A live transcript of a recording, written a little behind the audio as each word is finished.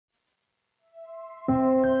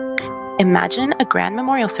Imagine a grand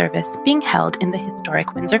memorial service being held in the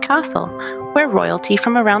historic Windsor Castle, where royalty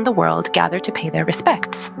from around the world gather to pay their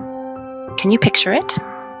respects. Can you picture it?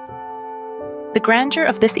 The grandeur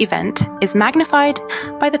of this event is magnified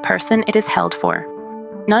by the person it is held for,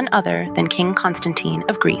 none other than King Constantine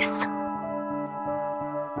of Greece.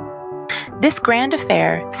 This grand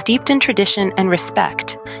affair, steeped in tradition and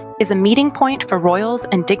respect, is a meeting point for royals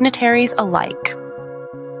and dignitaries alike.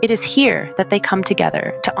 It is here that they come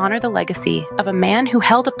together to honor the legacy of a man who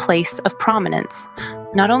held a place of prominence,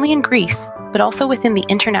 not only in Greece, but also within the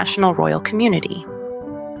international royal community.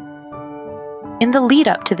 In the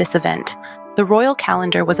lead-up to this event, the royal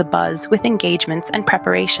calendar was abuzz with engagements and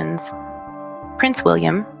preparations. Prince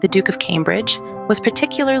William, the Duke of Cambridge, was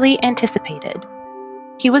particularly anticipated.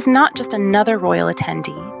 He was not just another royal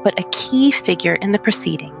attendee, but a key figure in the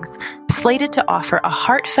proceedings, slated to offer a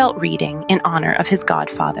heartfelt reading in honor of his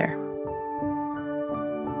godfather.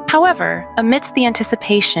 However, amidst the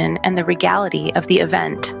anticipation and the regality of the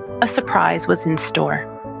event, a surprise was in store.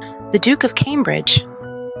 The Duke of Cambridge,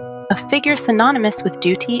 a figure synonymous with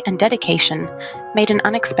duty and dedication, made an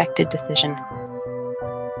unexpected decision.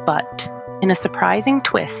 But, in a surprising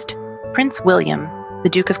twist, Prince William, the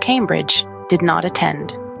Duke of Cambridge, did not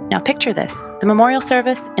attend. Now picture this, the memorial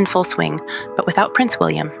service in full swing, but without Prince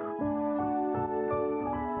William.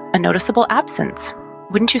 A noticeable absence,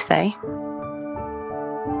 wouldn't you say?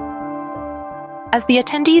 As the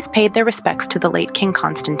attendees paid their respects to the late King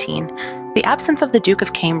Constantine, the absence of the Duke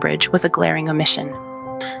of Cambridge was a glaring omission.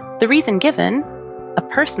 The reason given, a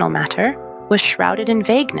personal matter, was shrouded in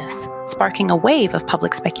vagueness, sparking a wave of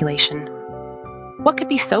public speculation. What could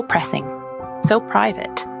be so pressing, so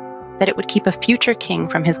private, that it would keep a future king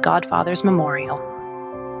from his godfather's memorial?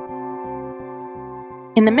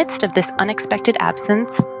 In the midst of this unexpected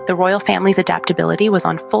absence, the royal family's adaptability was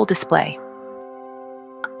on full display.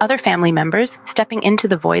 Other family members, stepping into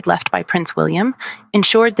the void left by Prince William,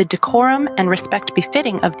 ensured the decorum and respect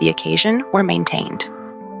befitting of the occasion were maintained.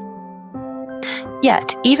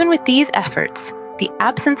 Yet, even with these efforts, the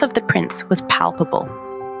absence of the prince was palpable,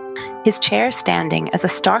 his chair standing as a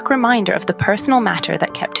stark reminder of the personal matter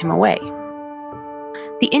that kept him away.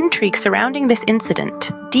 The intrigue surrounding this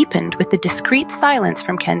incident deepened with the discreet silence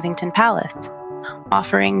from Kensington Palace,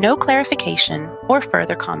 offering no clarification or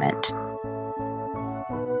further comment.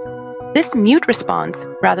 This mute response,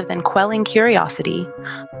 rather than quelling curiosity,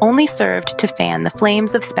 only served to fan the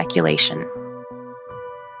flames of speculation.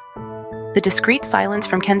 The discreet silence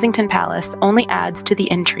from Kensington Palace only adds to the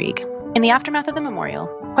intrigue. In the aftermath of the memorial,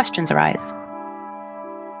 questions arise.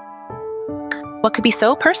 What could be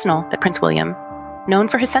so personal that Prince William, known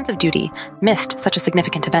for his sense of duty, missed such a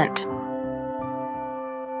significant event?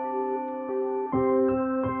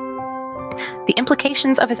 The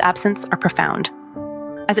implications of his absence are profound,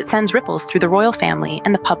 as it sends ripples through the royal family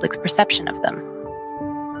and the public's perception of them.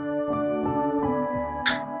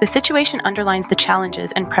 The situation underlines the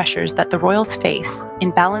challenges and pressures that the royals face in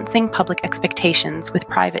balancing public expectations with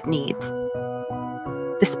private needs.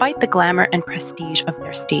 Despite the glamour and prestige of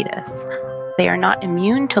their status, they are not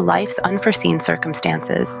immune to life's unforeseen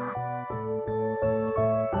circumstances.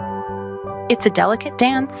 It's a delicate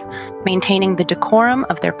dance, maintaining the decorum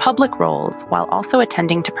of their public roles while also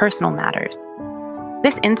attending to personal matters.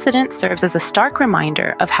 This incident serves as a stark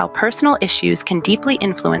reminder of how personal issues can deeply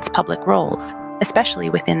influence public roles, especially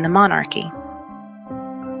within the monarchy.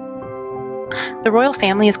 The royal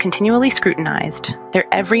family is continually scrutinized, their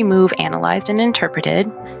every move analyzed and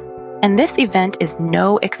interpreted, and this event is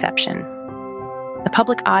no exception. The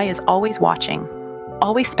public eye is always watching,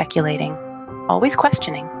 always speculating, always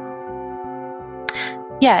questioning.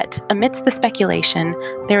 Yet, amidst the speculation,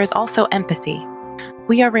 there is also empathy.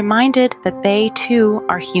 We are reminded that they, too,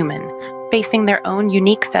 are human, facing their own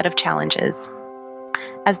unique set of challenges.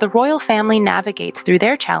 As the royal family navigates through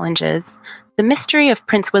their challenges, the mystery of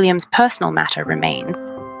Prince William's personal matter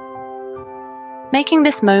remains, making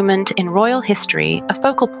this moment in royal history a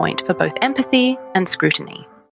focal point for both empathy and scrutiny.